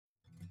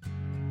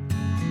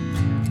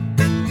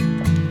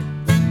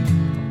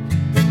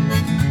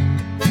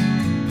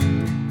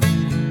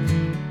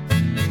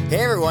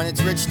Hey everyone,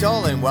 it's Rich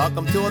Tolan.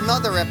 Welcome to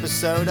another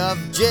episode of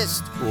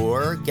Gist,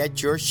 or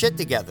Get Your Shit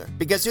Together.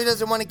 Because who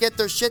doesn't want to get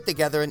their shit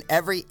together in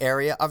every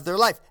area of their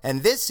life?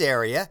 And this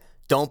area,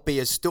 don't be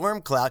a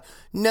storm cloud.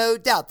 No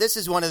doubt. This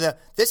is one of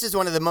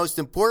the most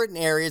important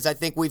areas I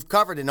think we've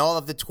covered in all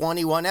of the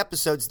 21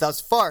 episodes thus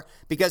far.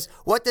 Because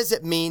what does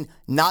it mean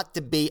not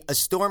to be a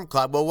storm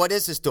cloud? Well, what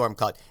is a storm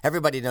cloud?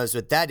 Everybody knows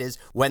what that is.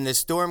 When the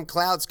storm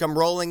clouds come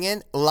rolling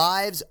in,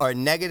 lives are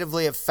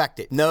negatively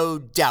affected. No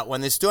doubt.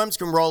 When the storms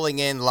come rolling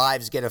in,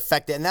 lives get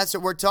affected. And that's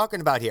what we're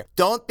talking about here.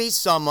 Don't be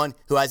someone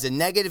who has a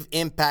negative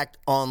impact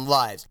on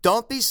lives.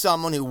 Don't be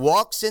someone who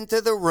walks into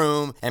the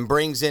room and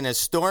brings in a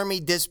stormy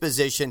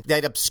disposition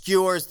that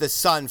obscures the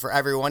sun for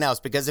everyone else.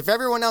 Because if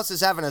everyone else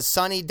is having a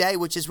sunny day,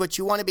 which is what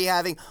you want to be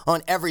having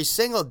on every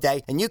single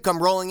day, and you come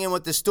rolling in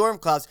with the storm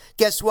clouds,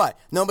 guess what?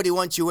 Nobody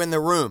wants you in the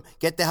room.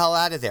 Get the hell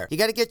out of there. You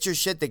got to get your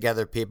shit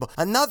together, people.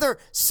 Another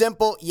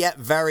simple yet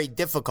very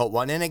difficult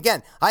one. And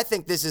again, I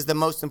think this is the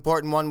most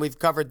important one we've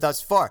covered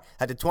thus far.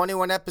 Out of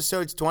 21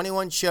 episodes,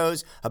 21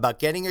 shows about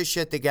getting your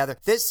shit together.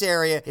 This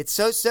area, it's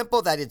so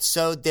simple that it's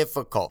so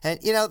difficult.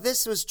 And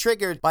this was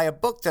triggered by a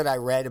book that I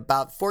read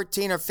about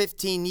 14 or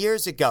 15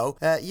 years ago.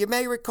 You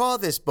may recall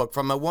this book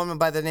from a woman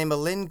by the name of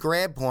Lynn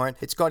Grabhorn.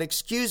 It's called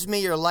Excuse Me,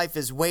 Your Life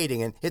is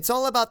Waiting. And it's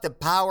all about the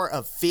power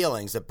of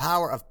feelings, the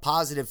power of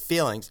positive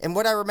feelings. And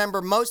what I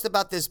remember most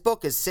about this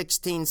book is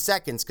 16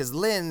 seconds. Because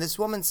Lynn, this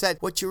woman said,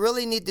 what you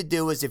really need to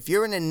do is if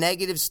you're in a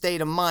negative state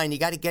of mind, you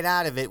got to get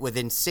out of it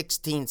within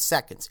 16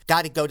 seconds.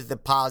 Got to go to the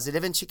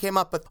positive. And she came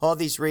up with all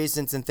these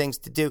reasons and things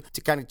to do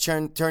to kind of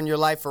turn your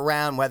life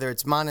around, whether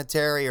it's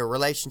monetary or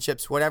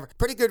relationships, whatever.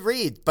 Pretty good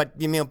read. But,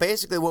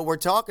 basically what we're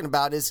talking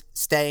about is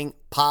staying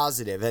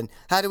positive. And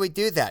how do we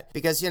do that?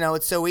 Because,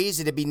 it's so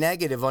easy to be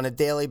negative on a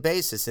daily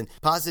basis. And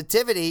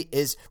positivity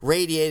is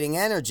radiating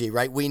energy,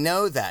 right? We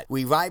know that.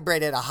 We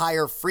vibrate at a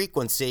higher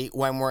frequency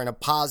when we're in a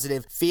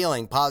positive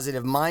feeling,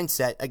 positive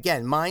mindset.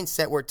 Again,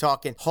 mindset, we're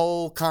talking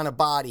whole kind of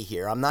body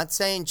here. I'm not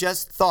saying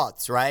just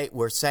thoughts, right?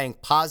 We're saying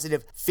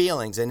positive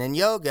feelings. And in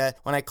yoga,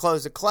 when I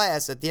close a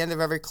class, at the end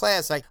of every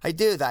class, I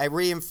do that. I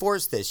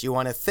reinforce this. You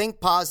want to think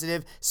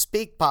positive,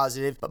 speak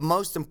positive, but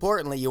most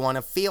importantly, you want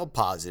to feel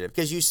positive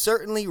because you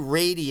certainly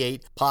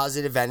radiate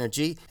positive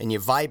energy and you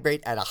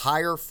vibrate at a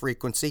higher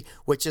frequency,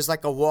 which is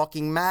like a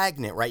walking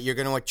magnet, right? You're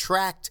going to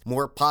attract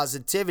more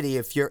positivity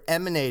if you're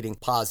emanating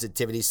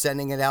positivity,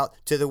 sending it out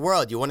to the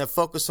world. You want to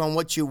focus on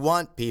what you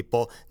want,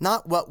 people,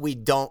 not what we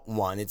don't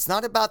want. It's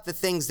not about the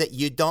things that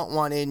you don't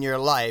want in your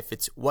life.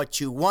 It's what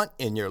you want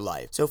in your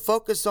life. So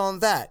focus on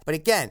that. But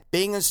again,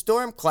 being a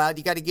storm cloud,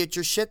 you got to get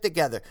your shit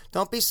together.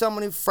 Don't be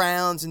someone who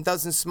frowns and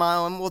doesn't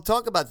smile. And we'll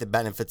talk about the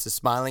benefits of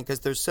smiling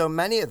because there's so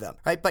many of them,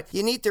 right? But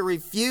you need to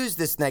refuse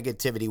this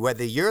negativity,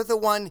 whether you're the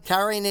one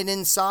carrying it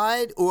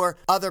inside or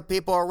other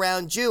people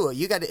around you.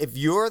 If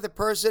you're the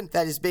person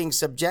that is being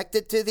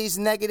subjected to these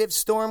negative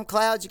storm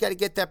clouds, you got to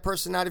get that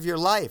person out of your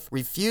life.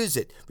 Refuse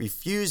it.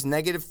 Refuse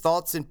negative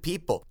thoughts and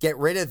people. Get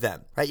rid of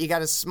them, right? You got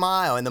to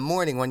smile in the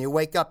morning when you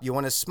wake up. You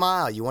want to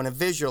smile. You want to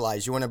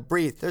visualize. You want to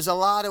breathe. There's a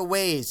lot of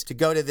ways to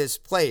go to this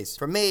place.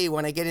 For me,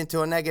 when I get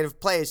into a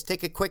negative place,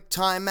 take a quick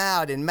time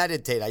out and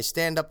meditate. I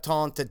stand up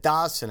tall in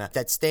Tadasana,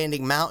 that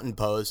standing mountain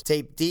pose.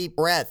 Take deep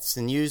breaths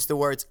and use the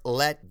words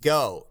let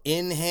go.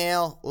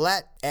 Inhale,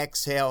 let,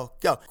 exhale,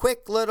 go.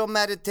 Quick little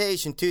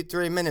meditation,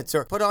 2-3 minutes,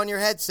 or put on your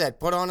headset,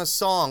 put on a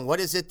song. What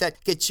is it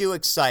that gets you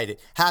excited?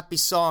 Happy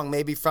song,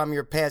 maybe from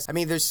your past.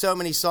 There's so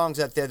many songs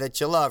out there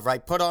that you love,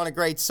 right? Put on a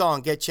great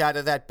song, get you out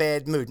of that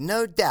bad mood.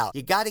 No doubt.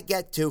 You got to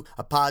get to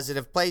a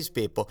positive place,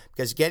 people,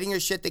 because getting your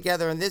shit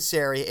together in this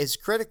area is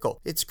critical.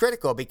 It's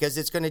critical because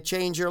it's going to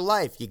change your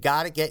life. You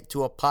got to get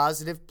to a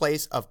positive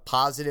place of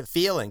positive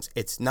feelings.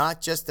 It's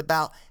not just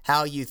about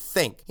how you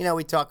think.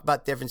 We talk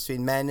about the difference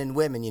between men and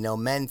women.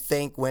 Men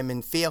think,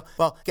 women feel.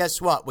 Well,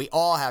 guess what? We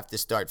all have to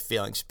start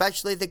feeling,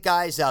 especially the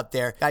guys out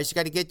there. Guys, you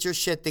got to get your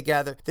shit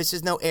together. This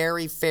is no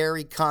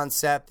airy-fairy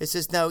concept. This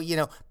is no,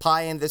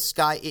 pie in the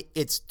sky.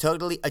 It's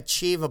totally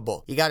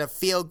achievable. You got to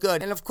feel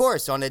good. And of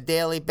course, on a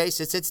daily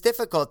basis, it's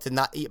difficult to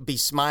not be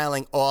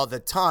smiling all the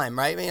time,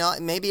 right?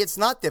 Maybe it's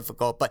not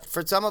difficult, but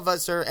for some of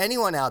us or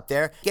anyone out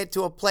there, get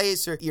to a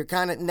place where you're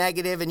kind of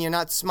negative and you're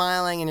not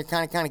smiling and you're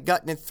kind of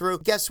gutting it through.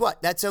 Guess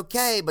what? That's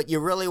okay, but you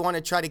really want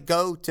to try to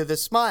go to the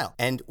smile.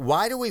 And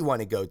why do we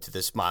want to go to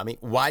the smile?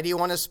 Why do you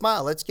want to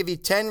smile? Let's give you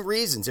 10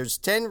 reasons. There's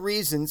 10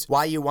 reasons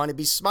why you want to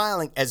be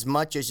smiling as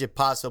much as you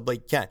possibly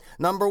can.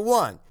 Number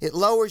 1, it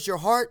lowers your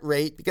heart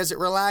rate because it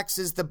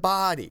relaxes the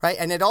body, right?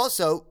 And it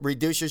also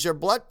reduces your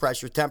blood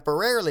pressure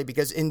temporarily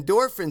because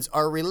endorphins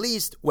are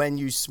released when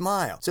you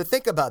smile. So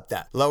think about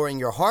that. Lowering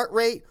your heart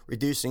rate,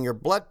 reducing your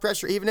blood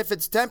pressure, even if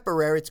it's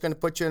temporary, it's going to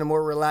put you in a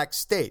more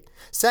relaxed state.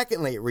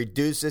 Secondly, it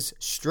reduces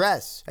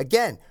stress.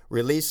 Again,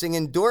 releasing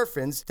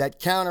endorphins that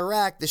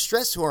counteract the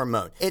stress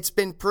hormone. It's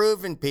been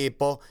proven,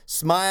 people,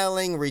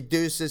 smiling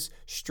reduces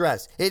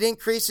stress. It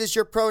increases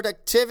your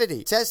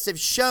productivity. Tests have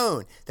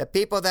shown that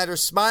people that are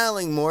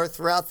smiling more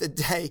throughout the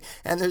day,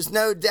 and there's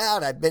no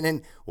doubt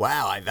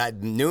I've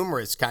had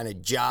numerous kind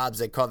of jobs,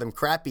 they call them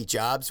crappy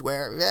jobs,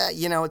 where,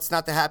 it's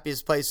not the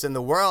happiest place in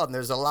the world, and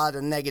there's a lot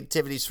of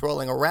negativity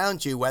swirling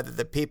around you, whether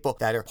the people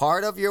that are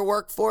part of your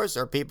workforce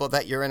or people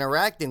that you're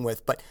interacting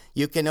with, but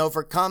you can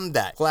overcome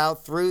that, plow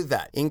through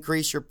that,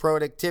 increase your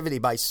productivity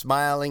by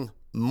smiling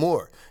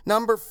more.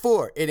 Number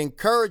 4, it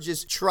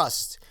encourages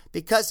trust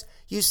because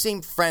you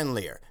seem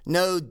friendlier.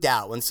 No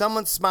doubt. When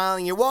someone's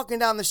smiling, you're walking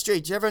down the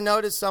street. You ever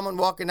notice someone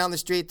walking down the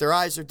street, their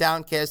eyes are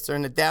downcast, they're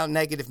in a down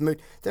negative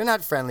mood? They're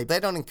not friendly. They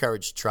don't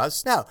encourage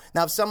trust. No.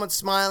 Now, if someone's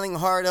smiling,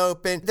 heart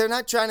open, they're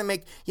not trying to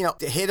make,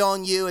 to hit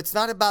on you. It's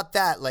not about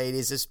that,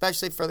 ladies,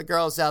 especially for the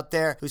girls out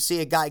there who see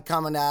a guy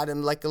coming at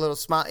him like a little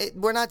smile.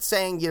 We're not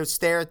saying,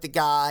 stare at the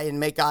guy and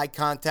make eye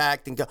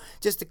contact and go,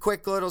 just a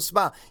quick little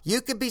smile.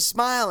 You could be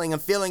smiling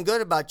and feeling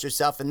good about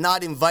yourself and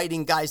not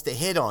inviting guys to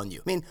hit on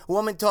you. A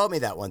woman told me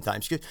that one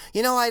time. She goes,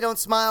 I don't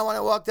smile when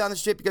I walk down the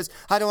street because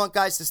I don't want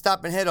guys to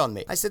stop and hit on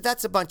me. I said,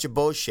 that's a bunch of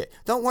bullshit.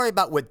 Don't worry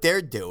about what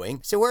they're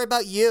doing. So worry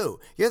about you.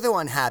 You're the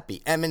one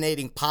happy,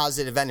 emanating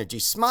positive energy.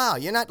 Smile.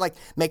 You're not like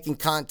making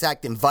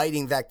contact,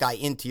 inviting that guy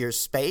into your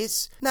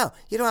space. No,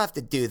 you don't have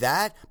to do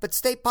that, but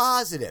stay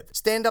positive.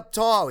 Stand up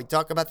tall. We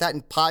talk about that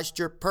in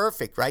Posture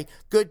Perfect, right?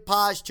 Good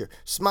posture.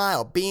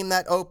 Smile. Beam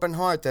that open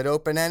heart, that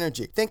open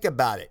energy. Think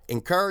about it.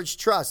 Encourage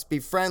trust. Be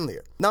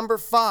friendlier. Number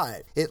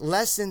 5, it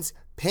lessens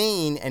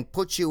pain and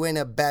puts you in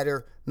a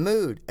better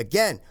mood.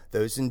 Again,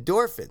 those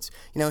endorphins.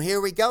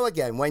 Here we go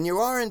again. When you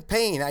are in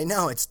pain, I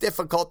know it's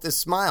difficult to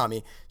smile.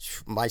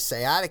 My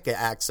sciatica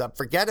acts up.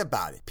 Forget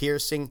about it.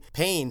 Piercing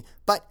pain.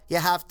 But you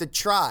have to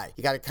try.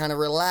 You got to kind of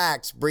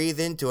relax, breathe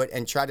into it,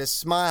 and try to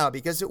smile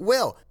because it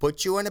will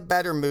put you in a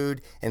better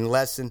mood and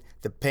lessen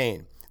the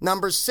pain.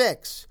 Number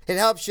 6, it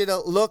helps you to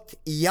look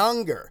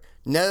younger.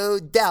 No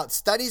doubt.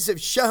 Studies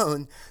have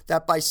shown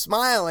that by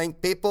smiling,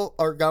 people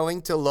are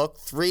going to look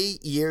 3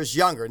 years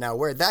younger. Now,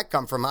 where'd that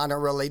come from? I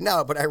don't really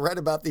know, but I read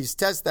about these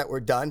tests that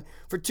were done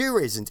for 2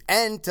 reasons,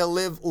 and to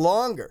live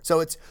longer. So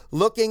it's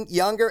looking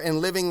younger and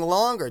living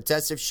longer.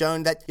 Tests have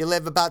shown that you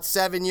live about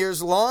 7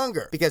 years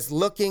longer because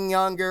looking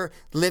younger,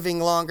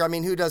 living longer,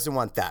 who doesn't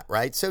want that,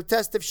 right? So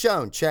tests have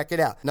shown. Check it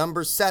out.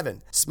 Number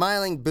 7,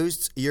 smiling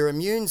boosts your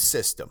immune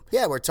system.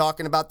 Yeah, we're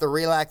talking about the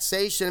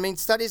relaxation.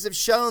 Studies have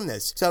shown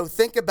this. So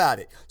think about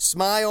it.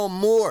 Smile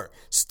more.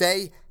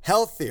 Stay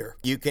healthier.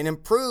 You can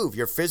improve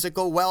your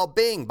physical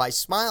well-being by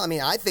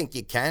smiling. I think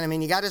you can.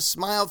 You got to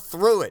smile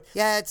through it.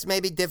 Yeah, it's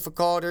maybe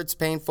difficult or it's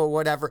painful,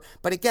 whatever.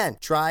 But again,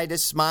 try to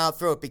smile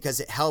through it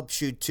because it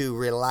helps you to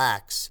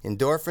relax.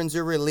 Endorphins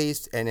are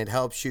released and it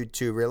helps you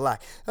to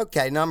relax.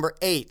 Okay, number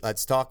 8,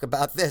 let's talk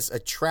about this.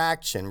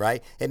 Attraction,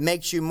 right? It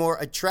makes you more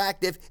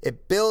attractive.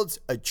 It builds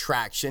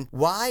attraction.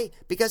 Why?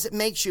 Because it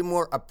makes you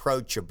more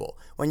approachable.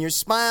 When you're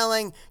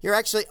smiling, you're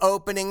actually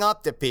opening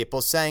up to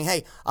people saying,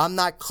 hey, I'm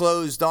not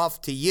closed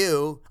off to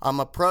you, I'm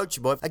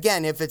approachable.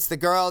 Again, if it's the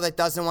girl that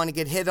doesn't want to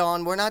get hit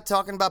on, we're not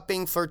talking about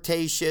being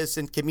flirtatious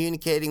and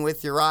communicating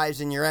with your eyes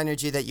and your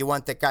energy that you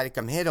want that guy to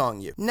come hit on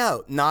you.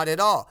 No, not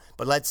at all.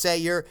 But let's say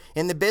you're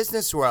in the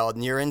business world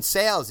and you're in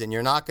sales and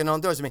you're knocking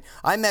on doors.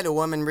 I met a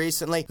woman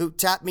recently who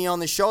tapped me on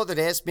the shoulder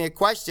to ask me a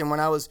question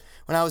when I was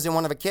in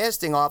one of a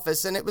casting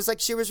office, and it was like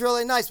she was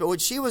really nice, but what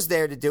she was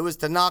there to do was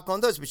to knock on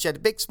doors. But she had a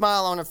big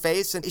smile on her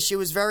face and she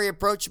was very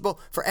approachable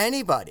for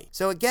anybody.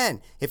 So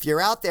again, if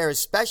you're out there,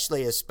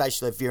 especially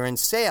if you're in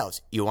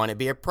sales, you want to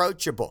be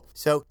approachable.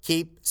 So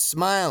keep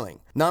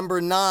smiling.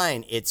 Number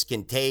 9, it's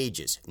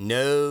contagious.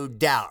 No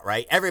doubt,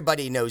 right?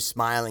 Everybody knows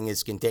smiling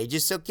is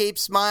contagious, so keep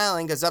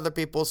smiling because other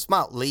people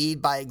smile.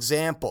 Lead by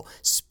example.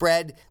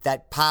 Spread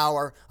that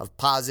power of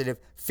positive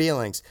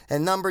feelings.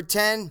 And number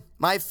 10,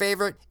 my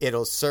favorite,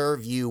 it'll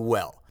serve you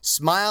well.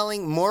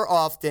 Smiling more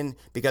often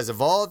because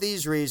of all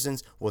these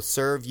reasons will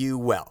serve you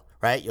well.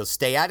 Right? You'll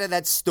stay out of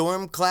that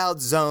storm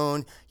cloud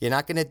zone. You're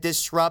not going to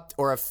disrupt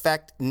or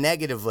affect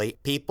negatively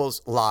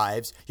people's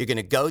lives. You're going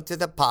to go to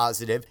the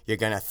positive. You're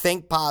going to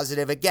think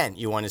positive. Again,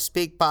 you want to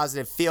speak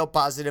positive, feel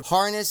positive.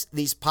 Harness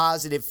these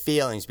positive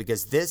feelings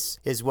because this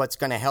is what's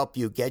going to help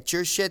you get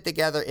your shit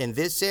together in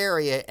this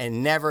area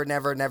and never,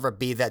 never, never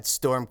be that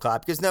storm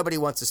cloud because nobody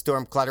wants a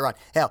storm cloud around.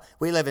 Hell,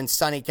 we live in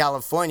sunny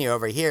California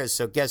over here,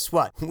 so guess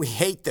what? We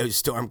hate those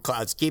storm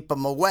clouds. Keep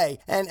them away.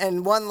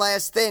 And one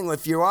last thing,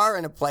 if you are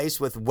in a place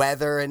with weather,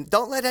 and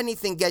don't let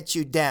anything get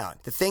you down.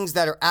 The things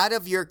that are out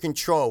of your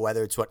control,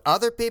 whether it's what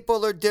other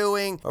people are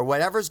doing or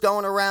whatever's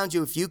going around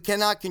you, if you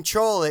cannot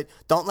control it,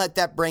 don't let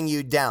that bring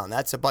you down.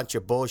 That's a bunch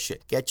of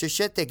bullshit. Get your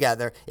shit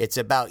together. It's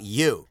about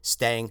you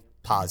staying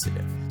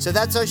positive. So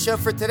that's our show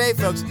for today,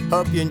 folks.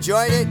 Hope you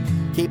enjoyed it.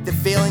 Keep the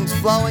feelings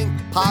flowing.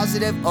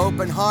 Positive,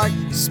 open heart.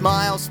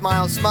 Smile,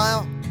 smile,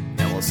 smile.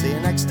 And we'll see you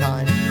next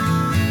time.